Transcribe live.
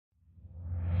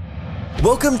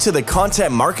Welcome to the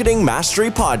Content Marketing Mastery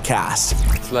Podcast.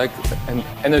 It's like an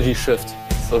energy shift.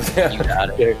 So you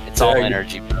got it. It's all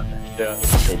energy, brother. Yeah.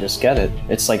 They just get it.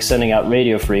 It's like sending out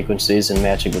radio frequencies and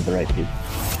matching with the right people.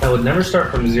 I would never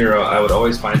start from zero. I would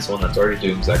always find someone that's already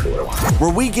doing exactly what I want.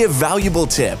 Where we give valuable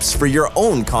tips for your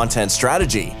own content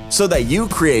strategy so that you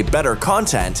create better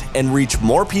content and reach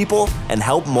more people and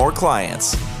help more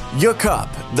clients. Yakup,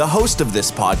 the host of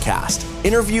this podcast,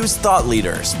 interviews thought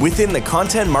leaders within the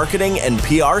content marketing and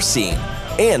PR scene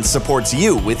and supports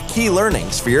you with key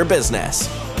learnings for your business.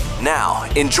 Now,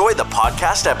 enjoy the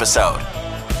podcast episode.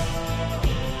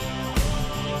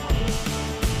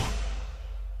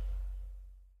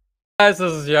 Guys,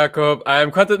 this is Jakob.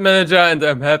 I'm content manager and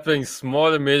I'm helping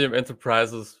small and medium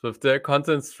enterprises with their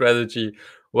content strategy.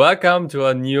 Welcome to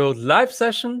a new live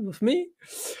session with me.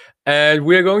 And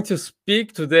we're going to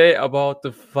speak today about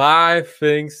the 5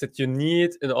 things that you need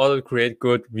in order to create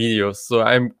good videos. So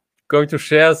I'm going to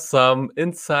share some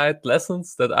insight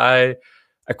lessons that I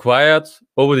acquired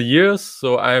over the years.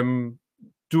 So I'm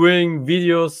doing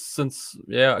videos since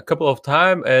a couple of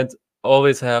time and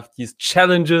always have these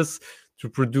challenges to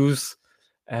produce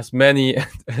as many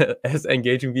as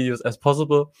engaging videos as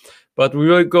possible. But we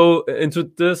will go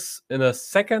into this in a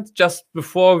second, just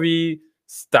before we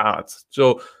start.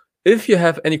 So if you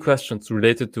have any questions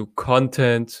related to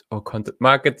content or content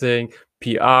marketing,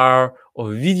 PR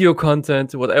or video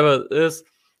content, whatever it is,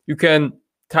 you can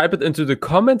type it into the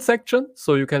comment section.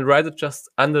 So you can write it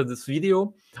just under this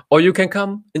video, or you can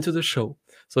come into the show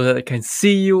so that I can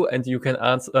see you and you can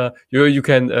answer. You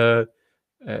can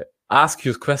ask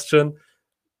your question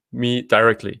me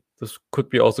directly. This could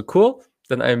be also cool.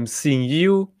 Then I'm seeing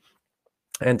you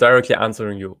and directly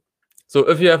answering you. So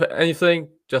if you have anything,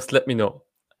 just let me know.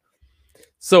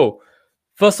 So,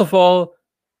 first of all,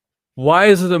 why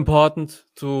is it important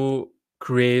to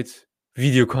create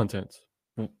video content?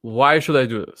 Why should I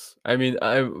do this? I mean,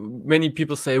 many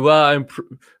people say, well, I'm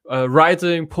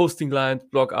writing, posting lines,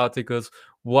 blog articles.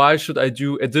 Why should I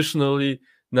do additionally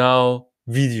now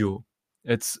video?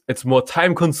 It's more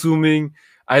time consuming.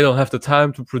 I don't have the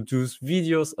time to produce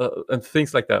videos and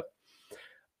things like that.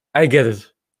 I get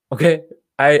it. Okay,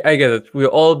 I get it. We're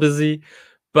all busy,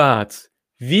 but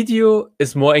video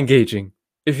is more engaging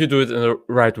if you do it in the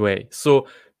right way. So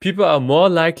people are more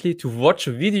likely to watch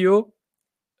a video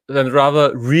than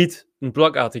rather read a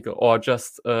blog article or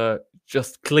just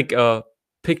click a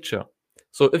picture.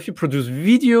 So if you produce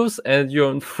videos and you're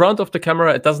in front of the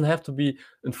camera, it doesn't have to be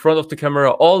in front of the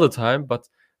camera all the time, but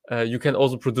you can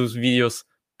also produce videos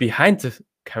behind the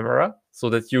camera so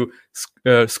that you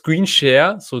screen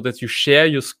share, so that you share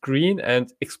your screen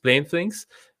and explain things.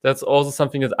 That's also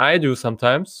something that I do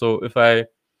sometimes. So if I,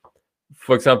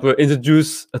 for example,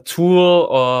 introduce a tool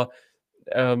or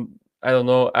I don't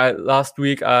know, last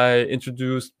week I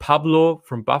introduced Pablo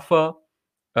from Buffer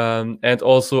and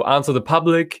also Answer the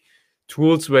Public,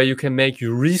 tools where you can make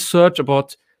your research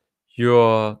about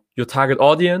your target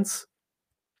audience.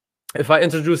 If I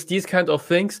introduce these kind of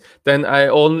things, then I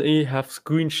only have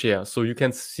screen share. So you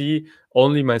can see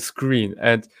only my screen.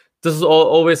 And this is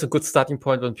always a good starting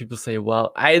point when people say,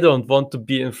 well, I don't want to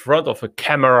be in front of a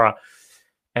camera,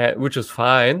 which is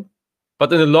fine.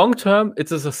 But in the long term,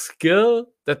 it is a skill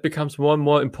that becomes more and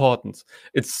more important.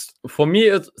 For me,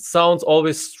 it sounds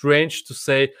always strange to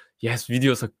say, yes,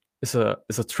 video is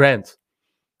a trend.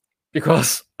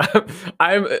 Because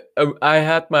I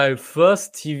had my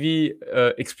first TV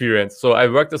experience. So I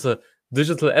worked as a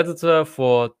digital editor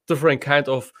for different kind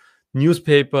of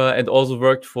newspaper and also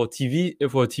worked for a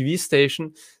TV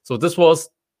station. So this was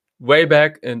way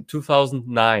back in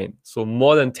 2009. So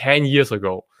more than 10 years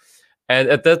ago. And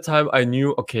at that time I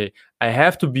knew, okay, I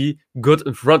have to be good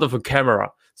in front of a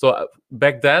camera. So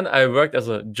back then I worked as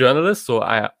a journalist. So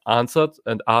I answered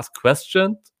and asked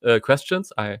questions.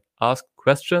 I asked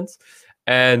questions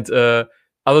and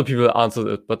other people answered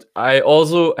it. But I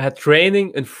also had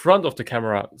training in front of the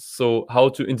camera. So how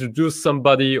to introduce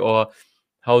somebody or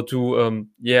how to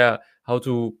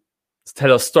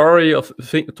tell a story of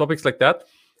topics like that.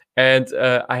 And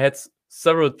I had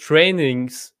several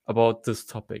trainings about this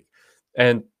topic.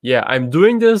 And I'm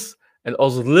doing this and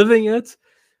also living it,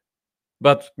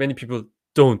 but many people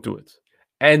don't do it.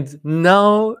 And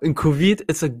now in COVID,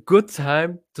 it's a good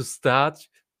time to start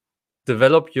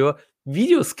develop your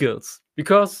video skills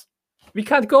because we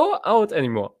can't go out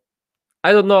anymore.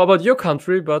 I don't know about your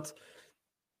country, but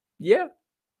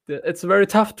it's very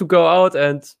tough to go out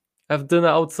and have dinner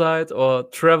outside or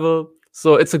travel.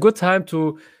 So it's a good time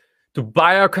to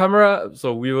buy a camera.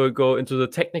 So we will go into the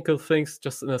technical things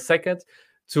just in a second.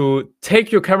 To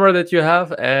take your camera that you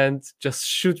have and just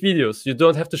shoot videos. You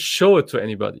don't have to show it to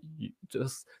anybody.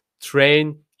 just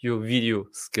train your video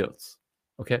skills.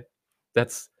 Okay,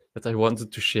 that's I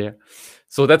wanted to share.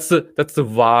 So that's the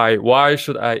why. Why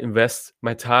should I invest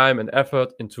my time and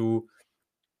effort into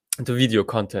video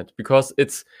content? Because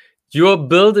you're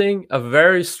building a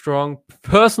very strong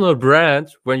personal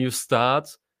brand when you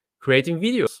start creating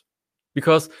videos.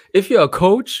 Because if you're a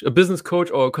coach, a business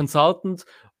coach, or a consultant,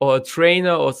 or a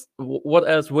trainer, or what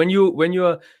else, when you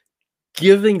are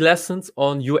giving lessons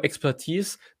on your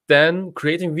expertise, then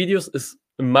creating videos is,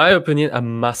 in my opinion, a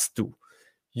must do.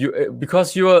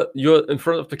 Because you're in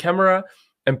front of the camera,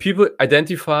 and people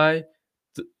identify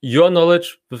your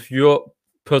knowledge with your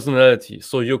personality.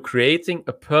 So you're creating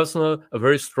a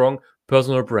very strong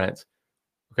personal brand.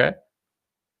 Okay,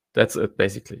 that's it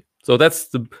basically. So that's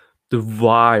the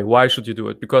why. Why should you do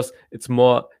it? Because it's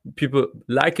more, people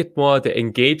like it more, they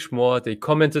engage more, they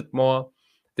comment it more,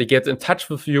 they get in touch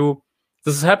with you.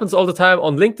 This happens all the time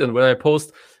on LinkedIn when I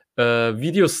post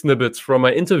video snippets from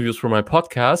my interviews, from my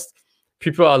podcast.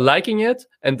 People are liking it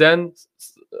and then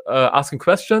asking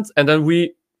questions, and then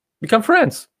we become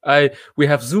friends. We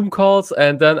have Zoom calls,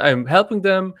 and then I'm helping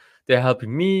them, they're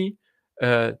helping me,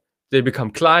 they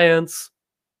become clients.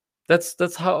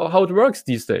 That's how it works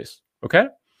these days. Okay,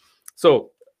 so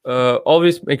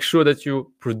always make sure that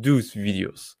you produce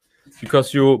videos,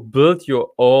 because you build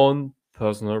your own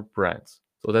personal brand.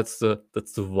 So that's the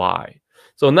why.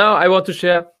 So now I want to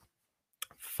share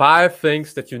 5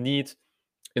 things that you need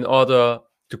in order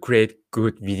to create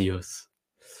good videos.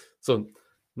 So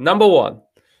number one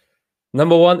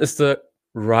is the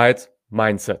right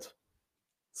mindset.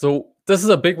 So this is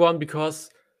a big one, because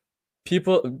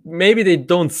people, maybe they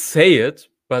don't say it,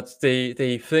 but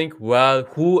they think, well,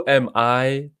 who am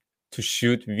I to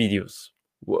shoot videos?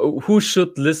 Who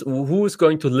should listen? Who is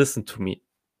going to listen to me?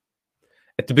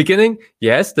 At the beginning,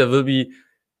 yes, there will be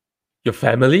your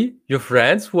family, your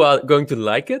friends who are going to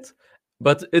like it,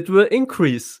 but it will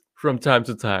increase from time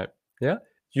to time. Yeah,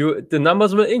 the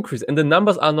numbers will increase, and the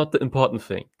numbers are not the important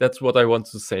thing. That's what I want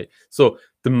to say. So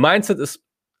the mindset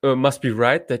must be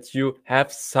right, that you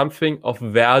have something of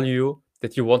value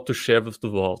that you want to share with the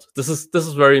world. This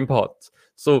is very important.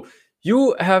 So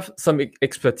you have some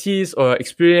expertise or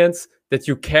experience that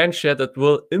you can share that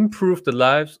will improve the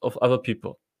lives of other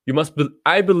people. You must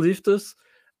I believe this,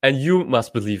 and you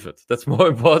must believe it. That's more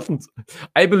important.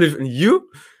 I believe in you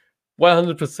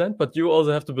 100%, but you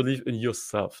also have to believe in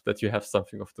yourself that you have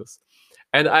something of this.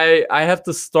 And I have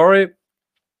the story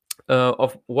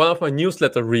of one of my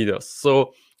newsletter readers.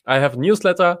 So I have a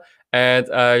newsletter, and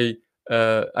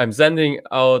I'm sending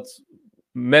out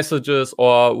messages,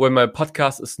 or when my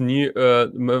podcast is new,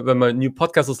 when my new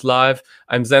podcast is live,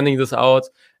 I'm sending this out.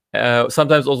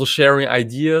 Sometimes also sharing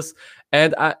ideas.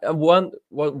 And when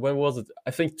was it?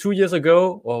 I think 2 years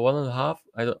ago, or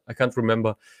 1.5. I can't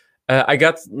remember. I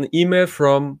got an email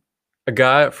from a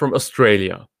guy from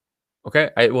Australia. Okay,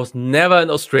 I was never in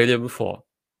Australia before.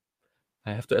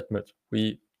 I have to admit,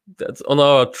 that's on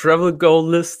our travel goal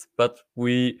list, but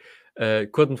we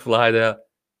couldn't fly there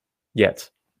yet.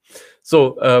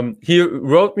 So he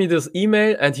wrote me this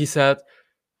email, and he said,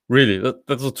 really,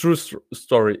 that's a true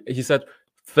story. He said,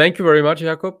 "Thank you very much,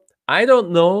 Jakob. I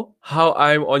don't know how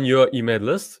I'm on your email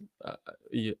list."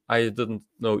 I didn't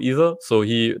know either. So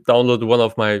he downloaded one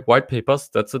of my white papers.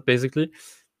 That's it, basically.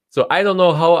 So I don't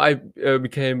know how I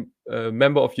became a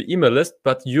member of your email list,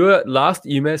 but your last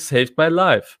email saved my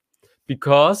life,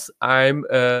 because I'm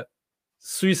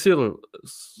suicidal.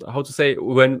 How to say,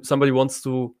 when somebody wants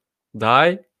to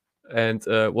die and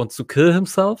wants to kill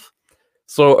himself.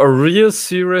 So a real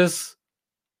serious,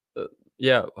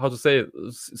 how to say,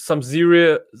 some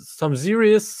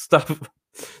serious stuff.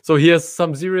 So he has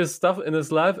some serious stuff in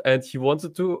his life, and he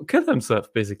wanted to kill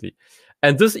himself, basically.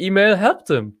 And this email helped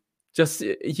him. This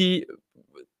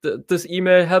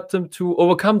email helped him to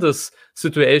overcome this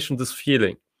situation, this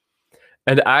feeling.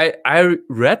 And I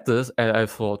read this, and I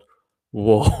thought,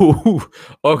 whoa,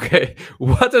 okay,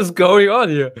 what is going on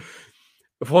here?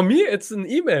 For me, it's an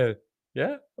email.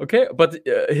 Yeah, okay. But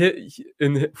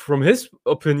from his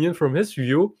opinion, from his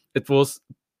view, it was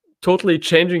totally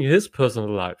changing his personal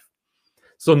life.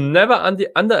 So never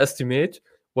underestimate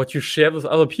what you share with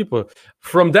other people.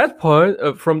 From that point,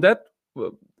 from that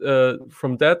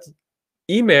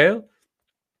email,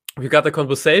 we got a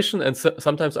conversation, and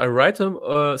sometimes I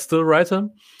still write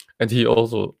him, and he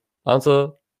also answer.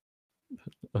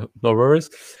 No worries.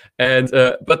 And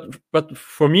but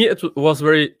for me, it was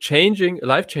very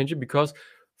life changing, because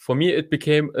for me it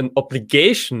became an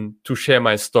obligation to share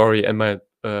my story and my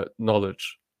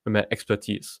knowledge and my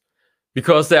expertise.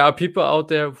 Because there are people out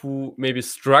there who maybe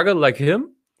struggle like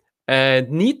him, and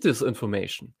need this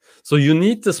information. So you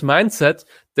need this mindset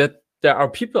that there are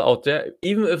people out there,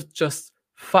 even if just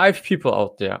 5 people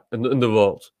out there in the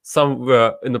world,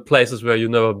 somewhere in the places where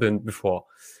you've never been before.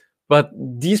 But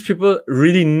these people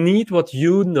really need what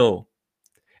you know.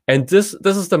 And this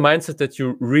is the mindset that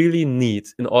you really need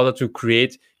in order to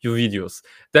create your videos.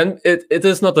 Then it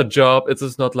is not a job. It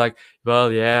is not like,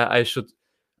 well, yeah, I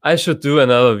should do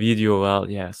another video. Well,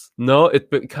 yes. No, it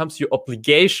becomes your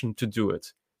obligation to do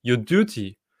it. Your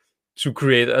duty to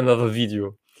create another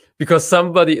video. Because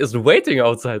somebody is waiting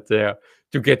outside there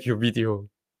to get your video.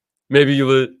 Maybe you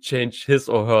will change his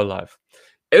or her life.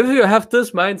 If you have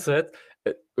this mindset,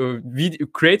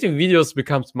 creating videos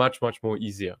becomes much, much more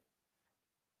easier.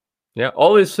 Yeah,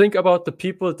 always think about the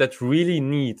people that really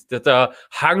need, that are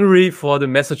hungry for the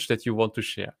message that you want to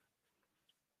share.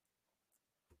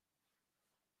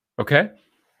 Okay,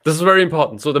 this is very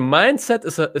important. So the mindset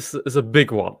is a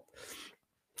big one.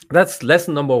 That's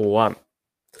lesson number 1.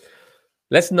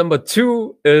 Lesson number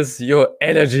 2 is your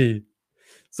energy.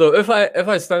 So if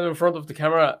I stand in front of the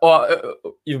camera, or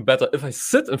even better, if I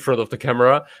sit in front of the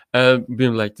camera and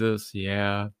being like this,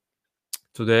 yeah,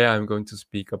 today I'm going to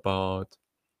speak about,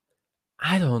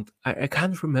 I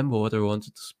can't remember what I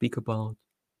wanted to speak about,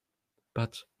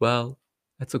 but well,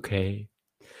 that's okay.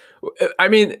 I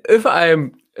mean, if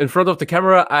I'm in front of the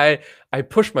camera, I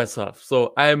push myself.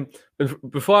 So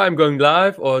before I'm going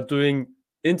live or doing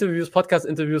interviews, podcast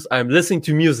interviews, I'm listening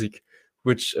to music,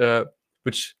 which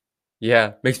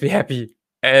makes me happy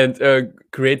and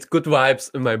creates good vibes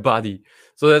in my body,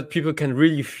 so that people can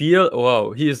really feel,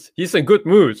 wow, he's in good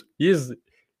mood. He's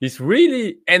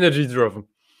really energy driven.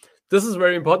 This is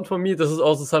very important for me. This is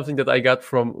also something that I got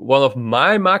from one of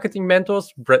my marketing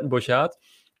mentors, Bretton Burchard,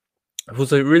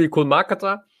 who's a really cool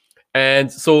marketer.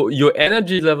 And so your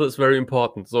energy level is very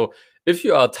important. So if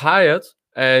you are tired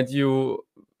and you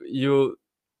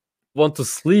want to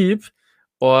sleep,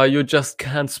 or you just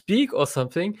can't speak or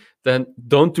something, then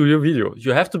don't do your video.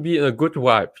 You have to be in a good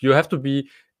vibe. You have to be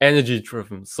energy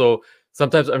driven. So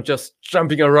sometimes I'm just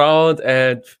jumping around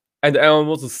and I'm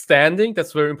also standing.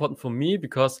 That's very important for me,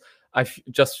 because I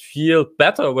just feel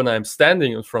better when I'm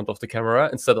standing in front of the camera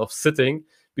instead of sitting,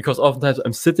 because oftentimes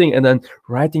I'm sitting and then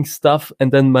writing stuff, and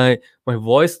then my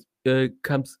voice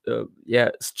comes,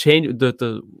 it's changed.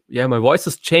 My voice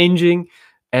is changing,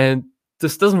 and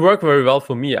this doesn't work very well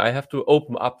for me. I have to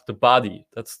open up the body.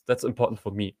 That's important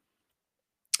for me.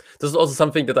 This is also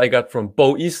something that I got from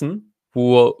Bo Eason,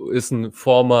 who is a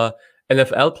former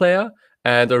NFL player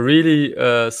and a really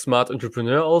smart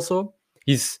entrepreneur also.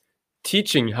 He's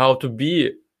teaching how to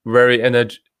be very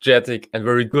energetic and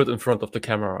very good in front of the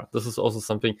camera. This is also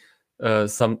something,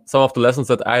 some of the lessons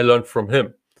that I learned from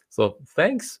him. So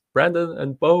thanks, Brandon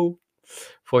and Bo,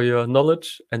 for your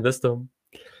knowledge and wisdom.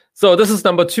 So this is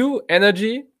number 2,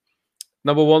 energy.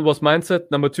 Number 1 was mindset.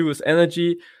 Number 2 is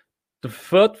energy. The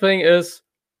third thing is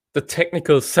the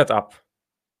technical setup.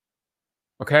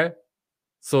 Okay?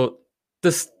 So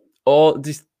all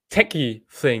these techie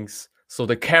things. So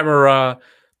the camera,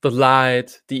 the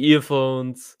light, the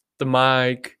earphones, the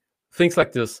mic, things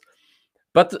like this.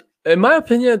 But in my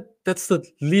opinion, that's the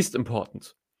least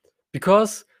important.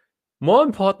 Because more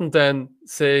important than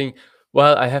saying,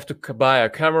 well, I have to buy a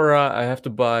camera, I have to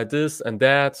buy this and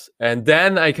that, and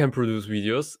then I can produce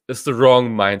videos, is the wrong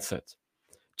mindset.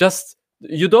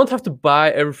 You don't have to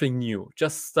buy everything new.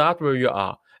 Just start where you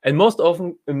are. And in most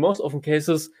often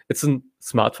cases, it's a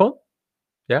smartphone.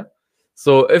 Yeah.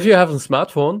 So if you have a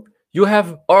smartphone, you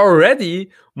have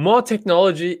already more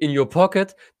technology in your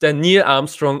pocket than Neil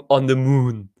Armstrong on the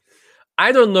moon.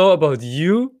 I don't know about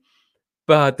you,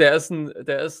 but there's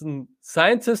a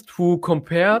scientist who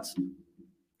compared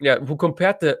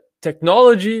the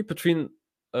technology between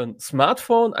a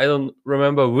smartphone, I don't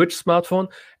remember which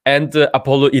smartphone, and the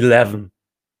Apollo 11.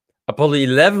 Apollo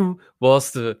 11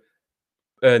 was the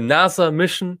NASA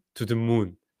mission to the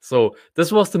moon. So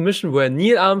this was the mission where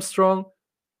Neil Armstrong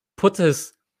put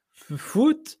his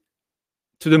foot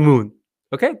to the moon.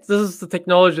 Okay, this is the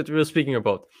technology that we were speaking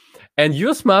about. And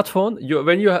your smartphone,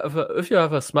 if you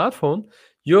have a smartphone,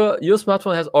 your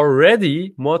smartphone has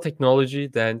already more technology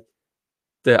than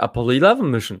the Apollo 11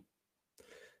 mission.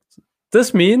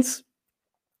 This means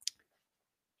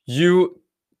you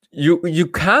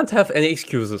can't have any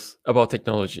excuses about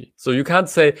technology. So you can't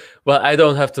say, well, I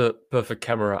don't have the perfect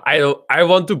camera. I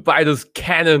want to buy this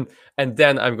Canon and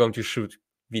then I'm going to shoot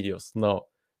videos. No,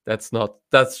 that's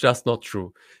just not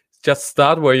true. Just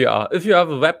start where you are. If you have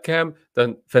a webcam,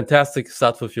 then fantastic,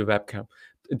 start with your webcam.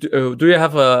 Do you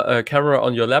have a camera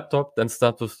on your laptop? Then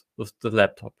start with the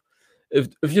laptop.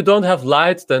 If you don't have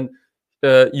light, then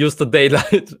use the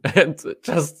daylight and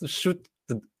just shoot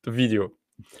the video.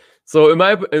 So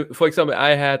for example,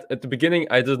 I had at the beginning,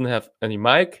 I didn't have any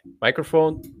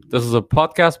microphone. This is a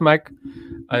podcast mic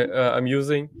I'm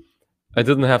using. I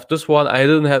didn't have this one. I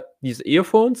didn't have these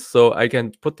earphones, so I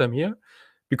can put them here.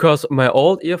 Because my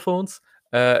old earphones,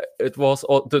 it was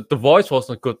the voice was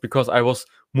not good because I was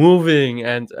moving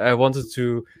and I wanted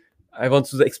to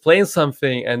explain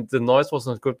something, and the noise was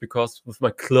not good because with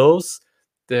my clothes,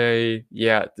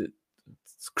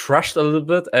 it's crushed a little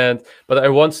bit, but I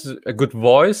wanted a good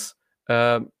voice,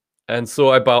 and so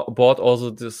I bought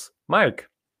also this mic.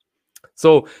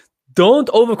 So don't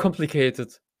overcomplicate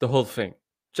it, the whole thing.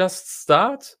 Just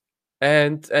start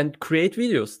and create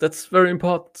videos. That's very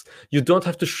important. You don't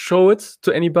have to show it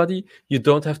to anybody. You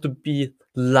don't have to be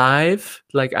live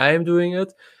like I am doing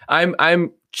it.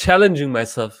 I'm challenging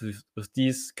myself with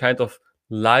these kind of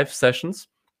live sessions,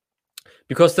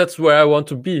 because that's where I want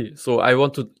to be. So I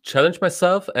want to challenge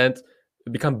myself and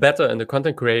become better in the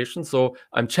content creation. So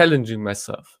I'm challenging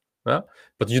myself. Yeah?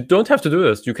 But you don't have to do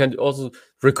this. You can also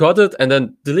record it and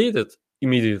then delete it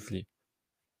immediately.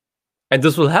 And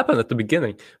this will happen at the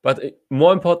beginning. But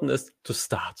more important is to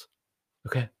start.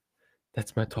 Okay?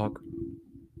 That's my talk.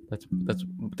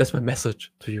 That's my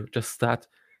message to you. Just start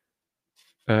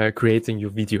creating your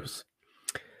videos.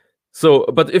 So,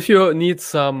 but if you need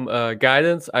some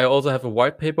guidance, I also have a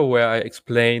white paper where I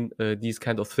explain these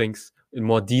kind of things in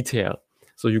more detail.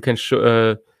 So you can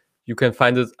you can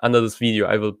find it under this video.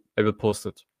 I will post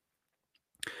it.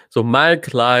 So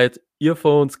mic, light,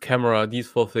 earphones, camera. These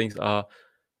 4 things are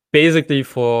basically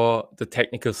for the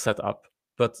technical setup.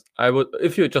 But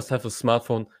if you just have a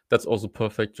smartphone, that's also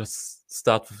perfect. Just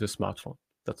start with your smartphone.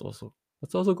 That's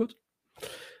also good.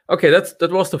 Okay,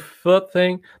 that was the 3rd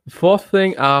thing. The 4th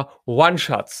thing are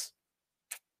one-shots.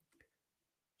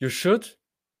 You should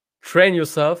train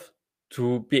yourself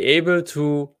to be able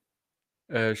to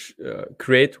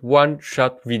create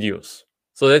one-shot videos,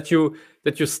 so that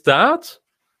you start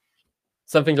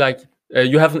something like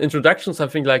you have an introduction,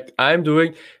 something like I'm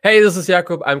doing. Hey, this is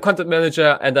Jakob. I'm content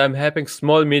manager, and I'm helping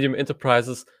small, medium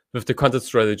enterprises with the content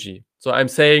strategy. So I'm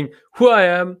saying who I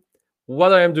am,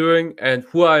 what I am doing, and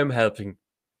who I am helping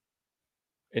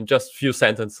in just a few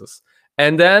sentences.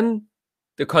 And then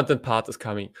the content part is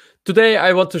coming. Today,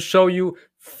 I want to show you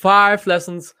 5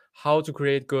 lessons how to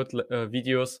create good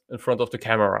videos in front of the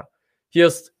camera.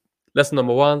 Here's lesson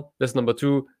number 1, lesson number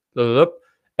 2,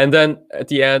 and then at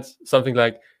the end, something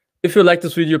like, if you like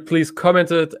this video, please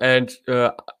comment it and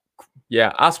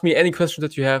ask me any question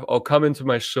that you have, or come into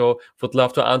my show. Would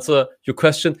love to answer your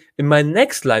question in my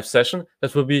next live session.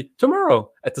 That will be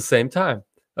tomorrow at the same time.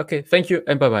 Okay, thank you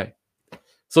and bye-bye.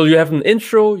 So you have an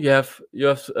intro, you have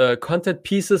content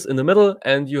pieces in the middle,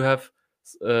 and you have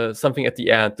something at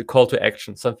the end, the call to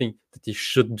action, something that you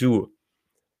should do.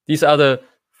 These are the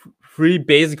 3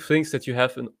 basic things that you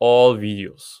have in all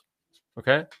videos.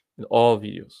 Okay, in all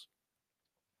videos.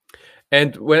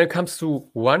 And when it comes to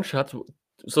one shot,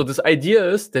 so this idea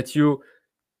is that you,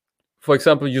 for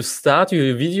example, you start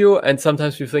your video and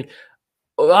sometimes you think,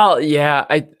 well,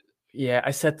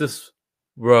 I said this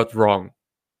word wrong.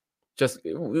 Just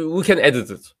we can edit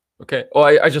it, okay? Or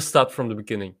I just start from the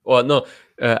beginning. Or no,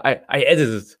 I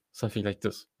edited something like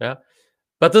this, yeah?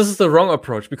 But this is the wrong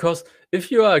approach, because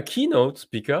if you are a keynote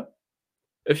speaker,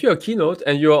 if you're a keynote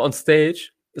and you're on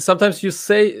stage, sometimes you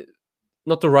say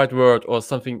not the right word or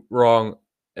something wrong,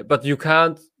 but you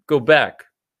can't go back,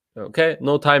 okay?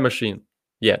 No time machine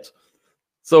yet.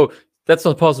 So that's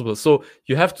not possible. So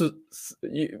you have to,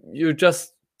 you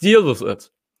just deal with it.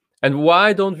 And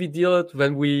why don't we deal it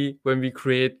when we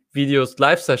create videos,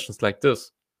 live sessions like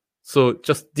this? So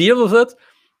just deal with it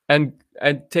and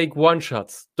take one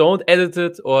shots. Don't edit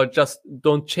it or just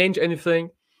don't change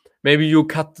anything. Maybe you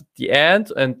cut the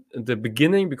end and the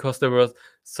beginning because there were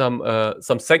some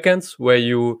seconds where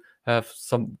you have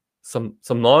some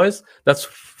noise. That's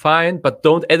fine, but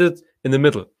don't edit in the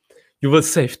middle. You will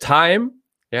save time.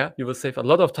 Yeah, you will save a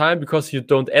lot of time because you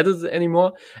don't edit it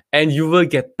anymore, and you will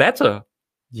get better.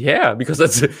 Yeah, because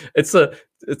it's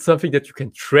something that you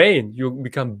can train. You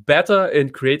become better in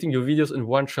creating your videos in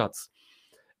one shots.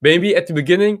 Maybe at the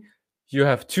beginning you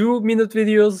have 2-minute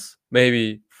videos,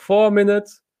 maybe 4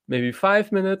 minutes, maybe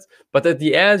 5 minutes, but at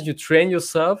the end you train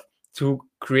yourself to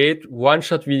create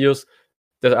one-shot videos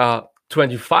that are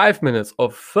 25 minutes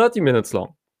or 30 minutes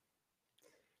long.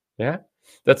 Yeah,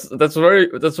 that's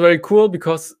very cool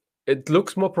because it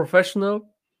looks more professional,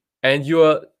 and you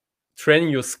are training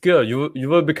your skill. You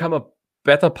will become a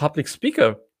better public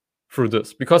speaker through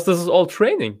this, because this is all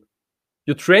training.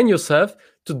 You train yourself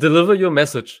to deliver your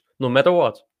message no matter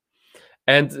what.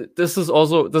 And this is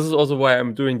also why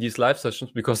I'm doing these live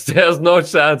sessions, because there's no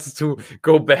chance to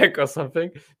go back or something,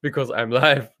 because I'm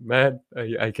live, man.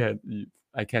 I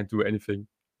can't do anything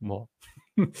more.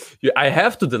 I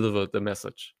have to deliver the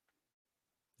message.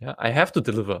 Yeah, I have to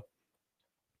deliver,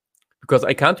 because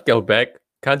I can't go back,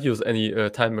 can't use any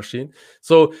time machine.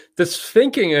 So this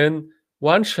thinking in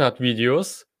one-shot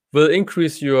videos will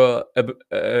increase your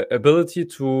ability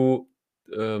to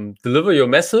deliver your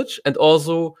message, and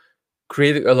also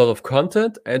create a lot of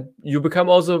content, and you become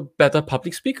also better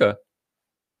public speaker.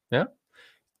 Yeah,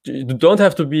 you don't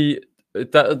have to be.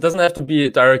 It doesn't have to be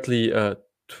directly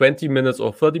 20 minutes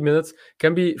or 30 minutes. It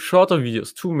can be shorter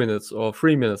videos, 2 minutes or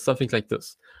 3 minutes, something like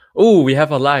this. Oh, we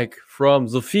have a like from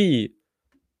Sophie.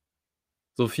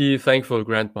 Sophie, thankful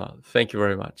grandma. Thank you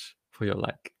very much for your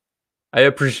like. I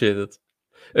appreciate it.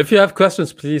 If you have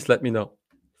questions, please let me know.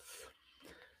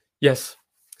 Yes.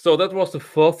 So that was the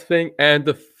fourth thing. And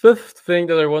the fifth thing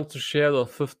that I want to share, the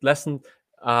fifth lesson,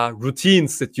 are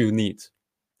routines that you need.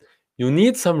 You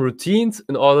need some routines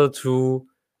in order to,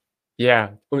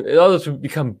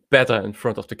 become better in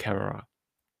front of the camera.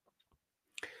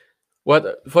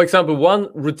 For example, one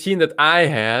routine that I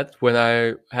had when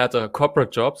I had a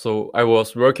corporate job, so I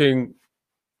was working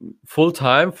full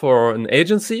time for an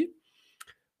agency,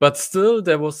 but still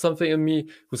there was something in me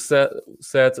who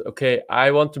said, okay, I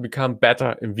want to become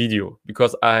better in video,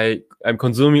 because I'm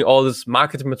consuming all this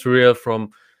marketing material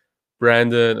from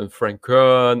Brandon and Frank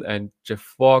Kern and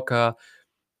Jeff Walker.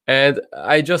 And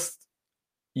I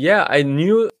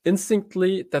knew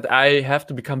instinctively that I have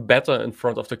to become better in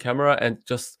front of the camera and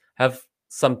just have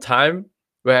some time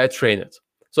where I train it.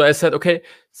 So I said, okay,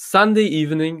 Sunday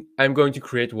evening, I'm going to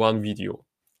create one video.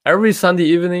 Every Sunday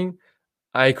evening,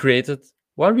 I created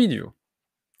one video.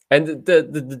 And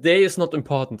the day is not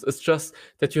important. It's just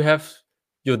that you have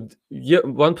your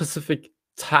one specific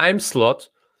time slot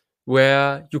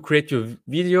where you create your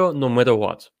video no matter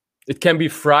what. It can be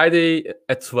Friday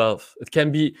at 12. It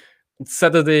can be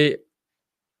Saturday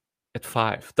at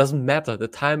 5. Doesn't matter. The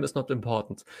time is not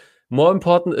important. More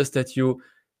important is that you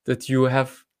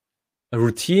have a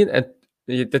routine and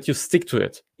that you stick to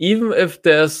it. Even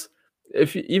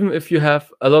if you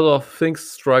have a lot of things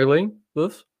struggling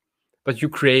with, but you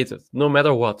create it no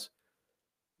matter what.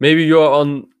 Maybe you're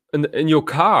in your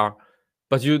car,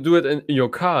 but you do it in your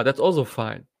car. That's also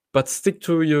fine. But stick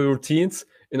to your routines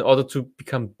in order to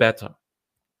become better.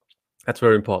 That's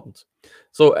very important.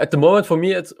 So at the moment, for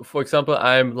me, it's, for example,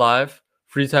 I'm live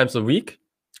 3 times a week,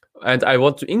 and I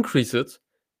want to increase it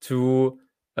to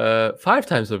 5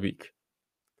 times a week.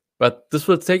 But this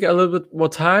will take a little bit more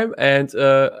time, and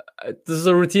this is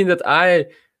a routine that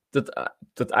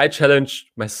I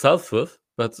challenge myself with.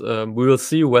 But we will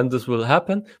see when this will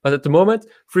happen. But at the moment,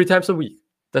 3 times a week.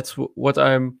 That's what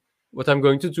I'm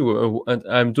going to do, and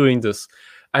I'm doing this.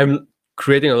 I'm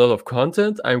creating a lot of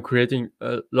content. I'm creating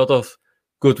a lot of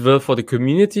goodwill for the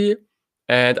community,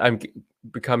 and I'm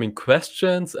becoming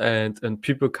questions and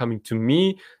people coming to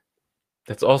me.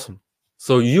 That's awesome.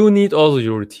 So you need also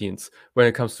your routines when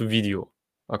it comes to video.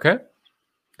 Okay?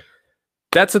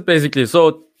 That's it basically.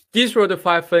 So these were the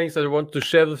 5 things that I want to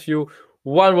share with you.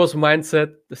 One was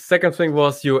mindset. The second thing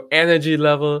was your energy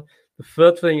level. The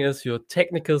third thing is your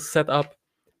technical setup.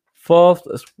 Fourth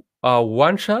is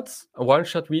one-shot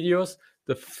videos.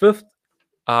 The fifth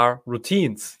are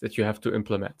routines that you have to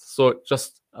implement. So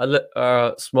just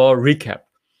a small recap.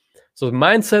 So the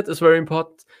mindset is very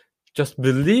important. Just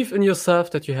believe in yourself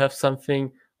that you have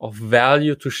something of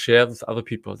value to share with other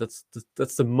people. That's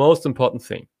the most important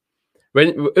thing.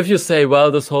 If you say,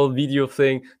 well, this whole video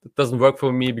thing, that doesn't work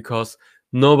for me because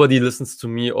nobody listens to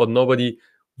me or nobody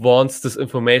wants this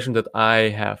information that I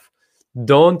have,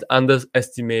 don't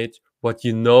underestimate what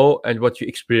you know and what you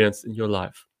experienced in your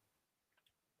life.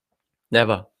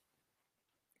 Never.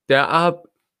 There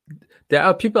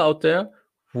are people out there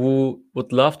who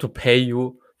would love to pay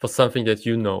you for something that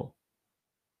you know.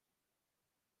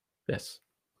 Yes.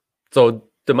 So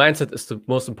the mindset is the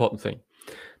most important thing.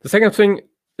 The second thing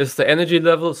is the energy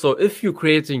level. So if you're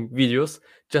creating videos,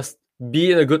 just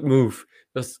be in a good mood.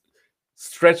 Just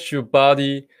stretch your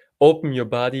body, open your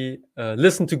body,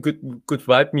 listen to good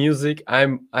vibe music.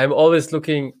 I'm always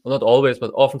looking, not always,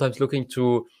 but oftentimes looking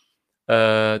to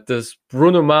this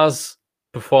Bruno Mars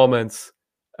performance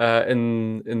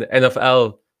in the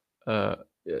NFL,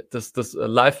 this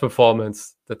live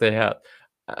performance that they had.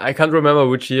 I can't remember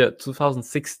which year,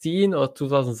 2016 or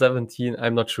 2017.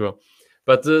 I'm not sure,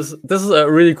 but this is a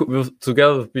really cool,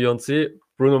 together with Beyonce,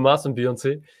 Bruno Mars and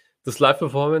Beyonce. This live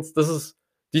performance.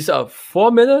 These are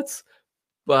 4 minutes,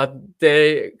 but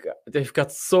they've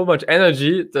got so much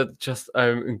energy that just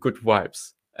I'm in good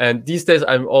vibes. And these days,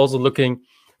 I'm also looking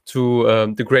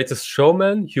to The Greatest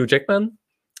Showman, Hugh Jackman.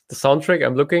 The soundtrack,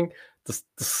 I'm looking the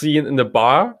scene in the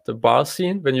bar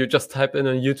scene, when you just type in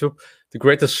on YouTube The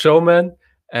Greatest Showman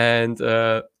and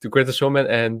The Greatest Showman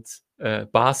and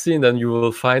bar scene, then you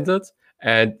will find it.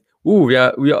 And we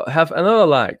have another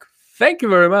like. Thank you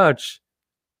very much,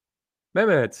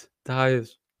 Mehmet Tahir.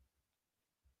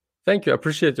 Thank you. I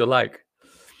appreciate your like.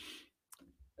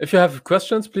 If you have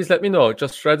questions, please let me know.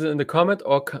 Just write it in the comment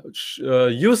or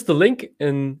use the link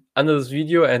under this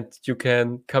video and you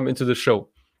can come into the show.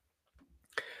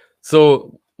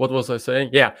 So what was I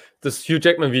saying? Yeah, this Hugh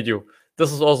Jackman video.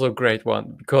 This is also a great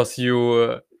one because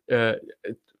it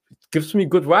gives me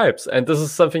good vibes. And this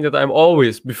is something that I'm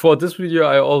always, before this video,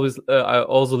 I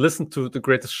also listened to The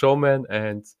Greatest Showman,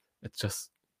 and it's just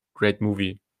great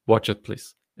movie. Watch it,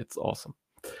 please. It's awesome.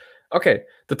 Okay,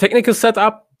 the technical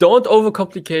setup. Don't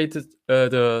overcomplicate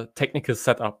the technical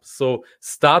setup. So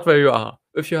start where you are.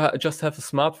 If you just have a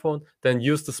smartphone, then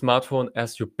use the smartphone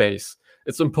as your base.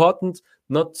 It's important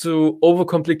not to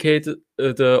overcomplicate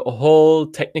the whole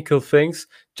technical things,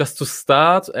 just to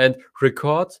start and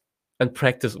record and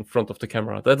practice in front of the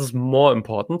camera. That is more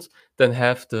important than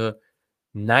have the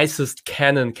nicest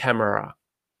Canon camera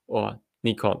or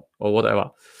Nikon or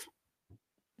whatever.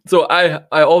 So I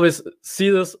always see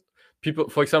this. People,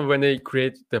 for example, when they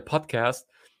create their podcast,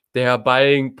 they are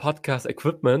buying podcast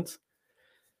equipment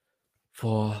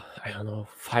for, I don't know,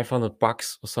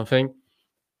 $500 or something.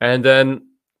 And then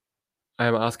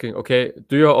I'm asking, okay,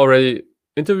 do you already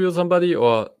interview somebody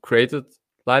or created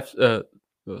live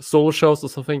solo shows or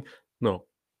something? No.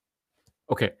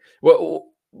 Okay. Well,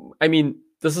 I mean,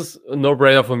 this is a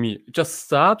no-brainer for me. Just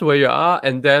start where you are,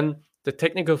 and then the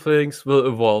technical things will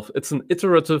evolve. It's an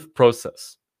iterative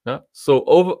process. Yeah?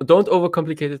 So don't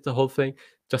overcomplicate it, the whole thing.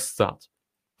 Just start.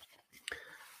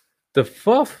 The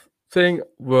fourth thing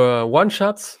were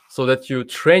one-shots, so that you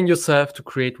train yourself to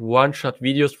create one-shot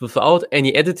videos without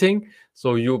any editing.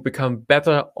 So you become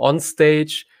better on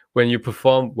stage when you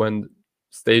perform, when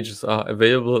stages are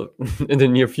available in the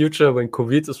near future, when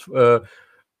COVID is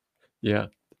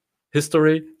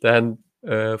history. Then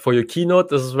for your keynote,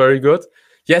 this is very good.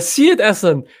 Yeah, see it as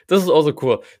this is also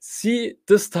cool. See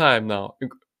this time now,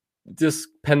 this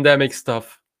pandemic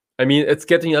stuff. I mean, it's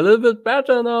getting a little bit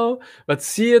better now, but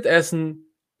see it as an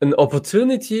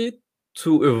opportunity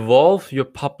to evolve your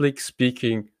public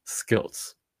speaking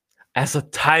skills as a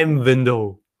time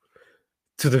window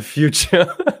to the future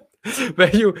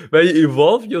where you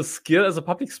evolve your skill as a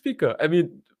public speaker. I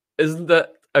mean, isn't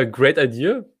that a great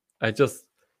idea? I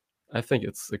think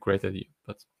it's a great idea,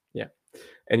 but yeah.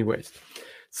 Anyways,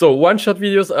 so one-shot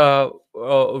videos are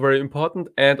very important,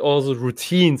 and also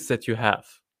routines that you have.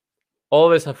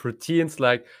 Always have routines,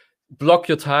 like block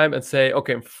your time and say,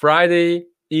 okay, Friday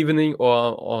evening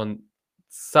or on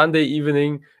Sunday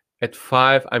evening at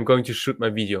 5, I'm going to shoot my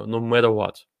video, no matter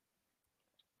what.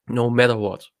 No matter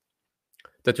what.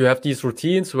 That you have these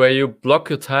routines where you block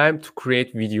your time to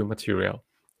create video material.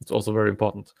 It's also very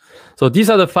important. So these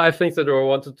are the 5 things that I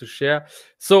wanted to share.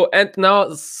 So, and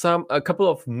now a couple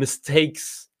of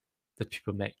mistakes that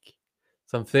people make.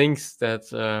 Some things that,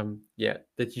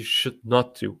 that you should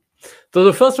not do. So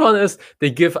the first one is they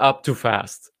give up too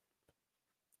fast.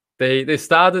 They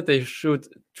started, they shoot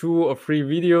 2 or 3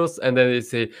 videos, and then they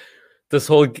say, these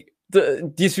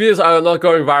videos are not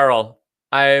going viral.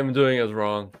 I am doing it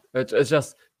wrong. It's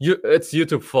just it's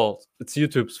YouTube's fault. It's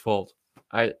YouTube's fault.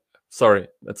 Sorry,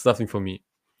 that's nothing for me.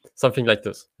 Something like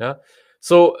this. Yeah.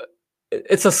 So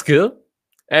it's a skill,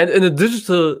 and in a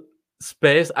digital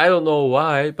space, I don't know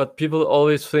why, but people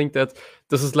always think that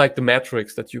this is like the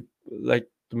Matrix, that you like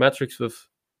the Matrix with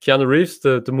Keanu Reeves,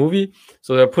 the movie.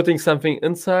 So they're putting something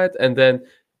inside, and then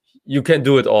you can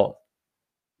do it all.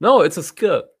 No, it's a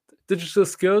skill. Digital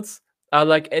skills are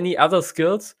like any other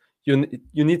skills. You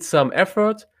need some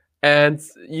effort, and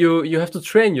you have to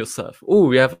train yourself. Oh,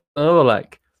 we have another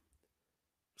like.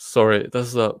 Sorry, this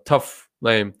is a tough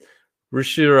name.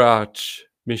 Rishiraj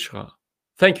Mishra.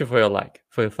 Thank you for your like,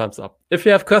 for your thumbs up. If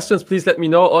you have questions, please let me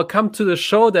know, or come to the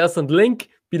show. There's a link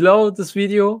below this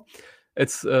video.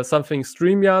 It's something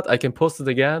StreamYard. I can post it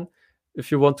again.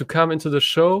 If you want to come into the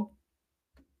show,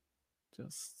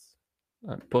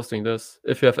 I'm posting this.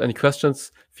 If you have any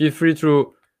questions, feel free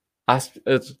to ask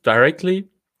it directly.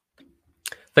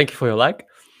 Thank you for your like.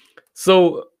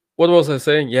 So what was I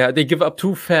saying? Yeah, they give up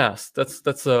too fast.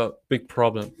 That's a big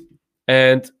problem.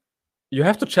 And you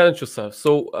have to challenge yourself.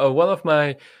 So one of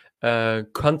my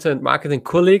content marketing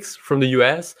colleagues from the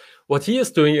US, what he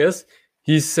is doing is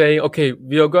he's saying, okay,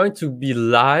 we are going to be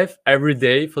live every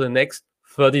day for the next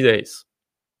 30 days.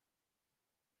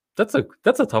 That's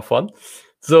a tough one.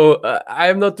 So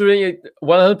I'm not doing it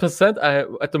 100%.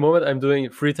 At the moment I'm doing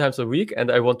it 3 times a week,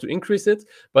 and I want to increase it.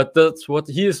 But that's what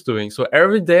he is doing. So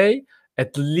every day,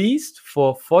 at least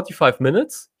for 45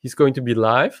 minutes, he's going to be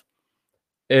live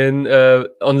in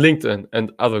on LinkedIn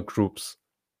and other groups.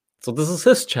 So this is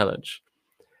his challenge.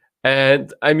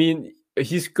 And I mean,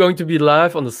 he's going to be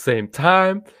live on the same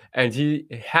time, and he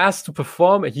has to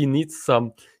perform. And he needs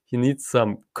some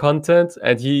content,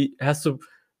 and he has to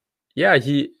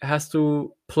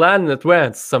plan in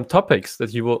advance some topics that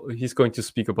he's going to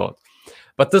speak about.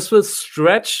 But this will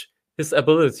stretch his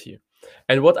ability.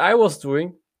 And what I was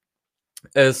doing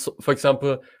is, for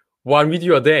example, 1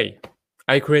 video a day.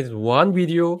 I created 1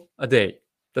 video a day.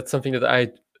 That's something that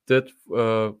I did,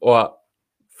 or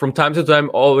from time to time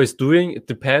always doing. It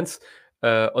depends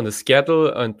on the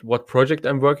schedule and what project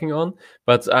I'm working on.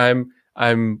 But I'm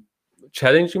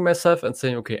challenging myself and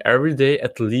saying, okay, every day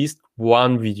at least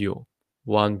 1 video.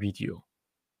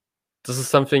 This is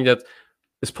something that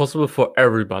is possible for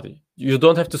everybody. You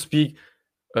don't have to speak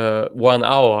 1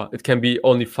 hour. It can be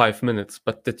only 5 minutes,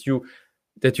 but that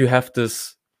you have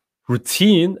this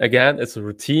routine. Again, it's a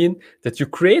routine that you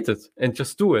created, and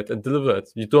just do it and deliver it.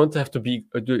 You don't have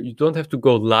to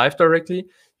go live directly.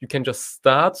 You can just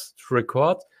start to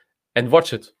record and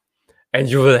watch it, and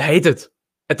you will hate it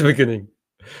at the beginning.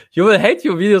 You will hate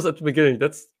your videos at the beginning.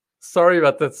 Sorry,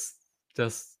 but that's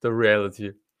just the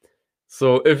reality.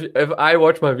 So if I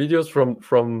watch my videos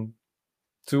from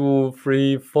 2,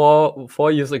 3,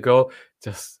 4 years ago,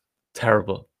 just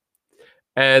terrible.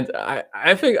 And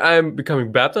I think I'm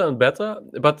becoming better and better.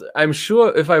 But I'm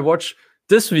sure if I watch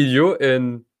this video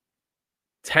in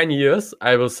 10 years,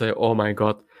 I will say, oh my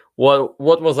God, what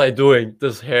was I doing?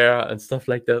 This hair and stuff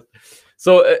like that.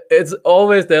 So there's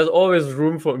always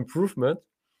room for improvement,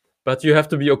 but you have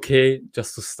to be okay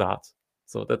just to start.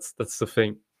 So that's the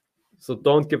thing. So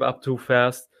don't give up too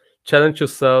fast. Challenge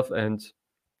yourself and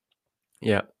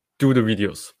do the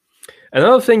videos.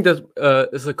 Another thing that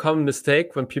is a common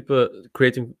mistake when people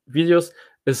creating videos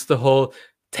is the whole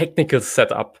technical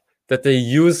setup that they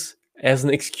use as an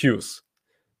excuse.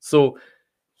 So,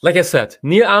 like I said,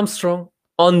 Neil Armstrong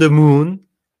on the moon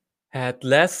had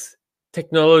less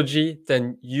technology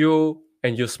than you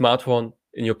and your smartphone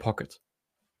in your pocket.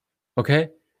 Okay?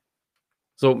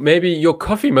 So maybe your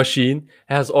coffee machine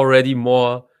has already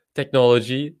more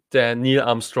technology than Neil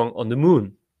Armstrong on the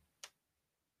moon.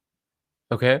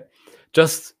 Okay?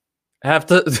 Just have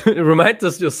to remind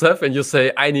this yourself, and you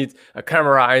say, I need a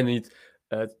camera, I need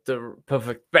the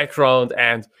perfect background,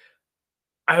 and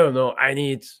I don't know, I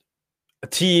need a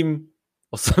team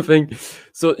or something.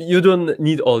 So you don't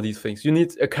need all these things. You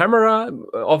need a camera.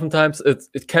 Oftentimes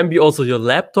it can be also your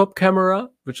laptop camera,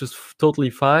 which is totally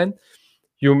fine.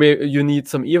 You need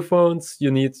some earphones.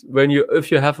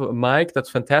 If you have a mic, that's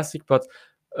fantastic. But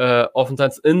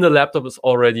oftentimes in the laptop is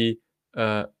already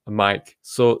a mic.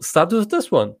 So start with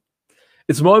this one.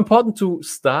 It's more important to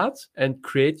start and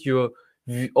create your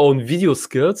own video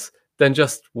skills than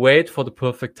just wait for the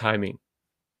perfect timing.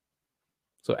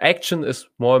 So action is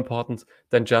more important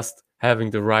than just having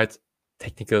the right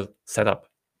technical setup.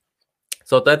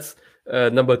 So that's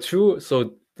number 2.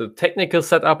 So the technical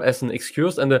setup as an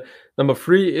excuse. And the number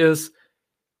 3 is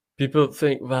people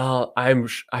think, well, I'm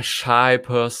a shy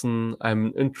person. I'm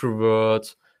an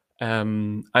introvert.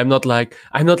 I'm not like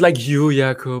you,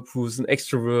 Jakob, who's an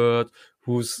extrovert,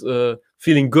 who's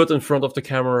feeling good in front of the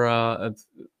camera.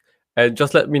 And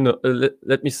just let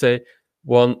me say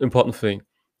one important thing.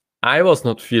 I was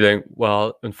not feeling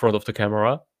well in front of the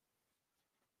camera.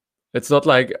 It's not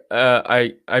like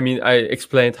I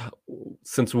explained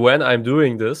since when I'm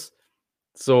doing this.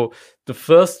 So the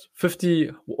first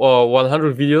 50 or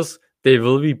 100 videos, they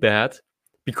will be bad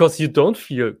because you don't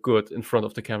feel good in front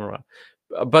of the camera.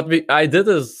 But I did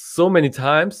this so many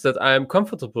times that I am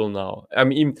comfortable now. I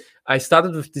mean, I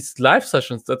started with these live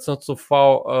sessions. That's not so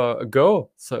far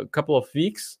ago. So a couple of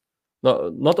weeks.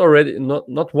 Not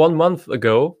 1 month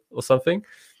ago or something,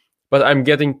 but I'm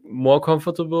getting more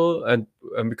comfortable and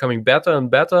I'm becoming better and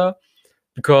better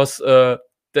because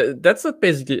that's it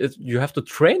basically. You have to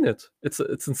train it. It's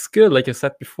a skill, like I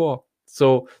said before.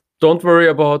 So don't worry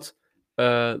about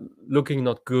looking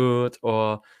not good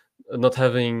or not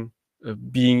having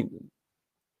looking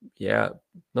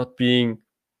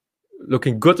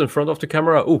good in front of the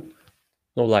camera. Ooh,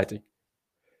 no lighting.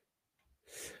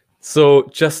 So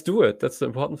just do it. That's the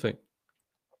important thing.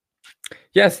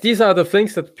 Yes, these are the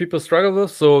things that people struggle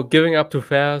with. So giving up too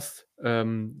fast, or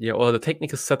the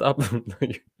technical setup,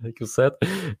 like you said,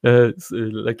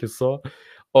 like you saw,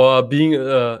 or being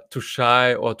too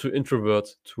shy or too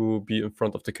introvert to be in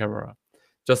front of the camera.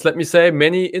 Just let me say,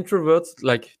 many introverts,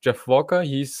 like Jeff Walker,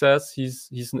 he says he's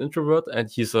an introvert and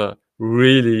he's a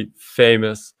really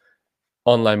famous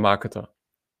online marketer.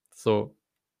 So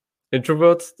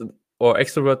introvert or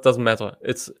extrovert doesn't matter.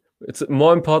 It's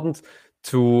more important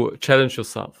to challenge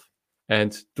yourself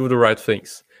and do the right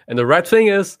things. And the right thing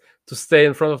is to stay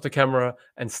in front of the camera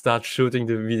and start shooting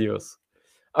the videos.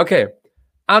 Okay,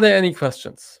 are there any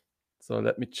questions? So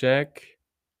let me check.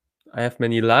 I have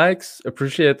many likes.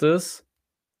 Appreciate this.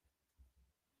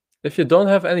 If you don't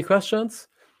have any questions,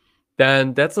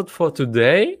 then that's it for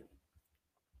today.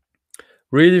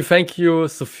 Really, thank you,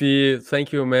 Sophie.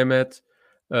 Thank you, Mehmet.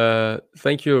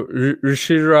 Thank you,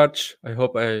 Rishiraj. I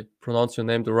hope I pronounce your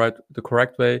name the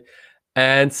correct way.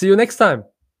 And see you next time.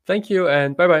 Thank you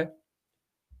and bye-bye.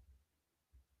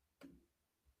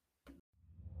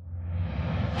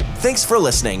 Thanks for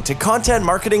listening to Content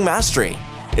Marketing Mastery.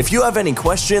 If you have any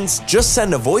questions, just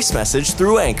send a voice message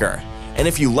through Anchor. And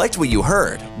if you liked what you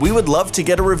heard, we would love to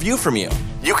get a review from you.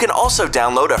 You can also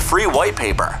download a free white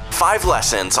paper, 5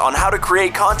 lessons on how to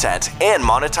create content and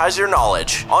monetize your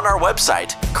knowledge on our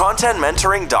website,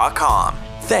 contentmentoring.com.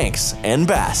 Thanks and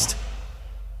best.